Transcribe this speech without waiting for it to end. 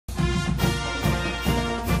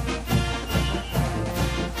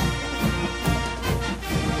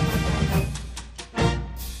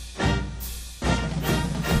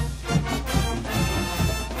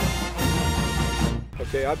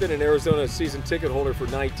I've been an Arizona season ticket holder for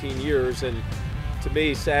 19 years, and to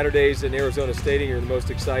me, Saturdays in Arizona Stadium are the most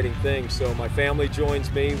exciting thing. So my family joins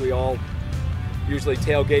me. We all usually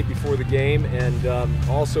tailgate before the game, and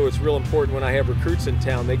also it's real important when I have recruits in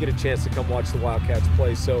town, they get a chance to come watch the Wildcats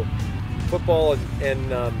play. So football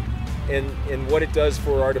and what it does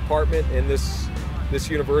for our department and this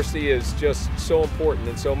university is just so important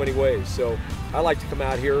in so many ways. So I like to come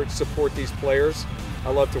out here and support these players. I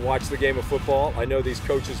love to watch the game of football. I know these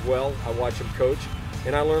coaches well. I watch them coach,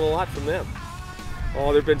 and I learn a lot from them. Oh,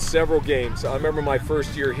 there have been several games. I remember my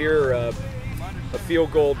first year here, a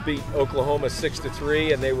field goal beat Oklahoma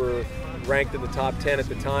 6-3, and they were ranked in the top 10 at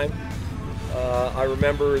the time. I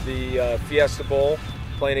remember the Fiesta Bowl,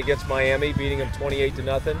 playing against Miami, beating them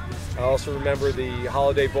 28-0. I also remember the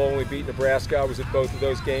Holiday Bowl when we beat Nebraska. I was at both of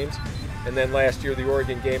those games. And then last year, the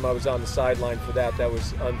Oregon game, I was on the sideline for that. That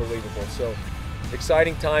was unbelievable. So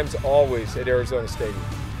exciting times always at Arizona Stadium.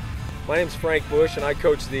 My name's Frank Busch, and I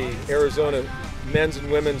coach the Arizona men's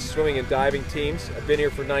and women's swimming and diving teams. I've been here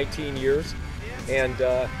for 19 years, and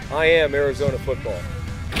I am Arizona football.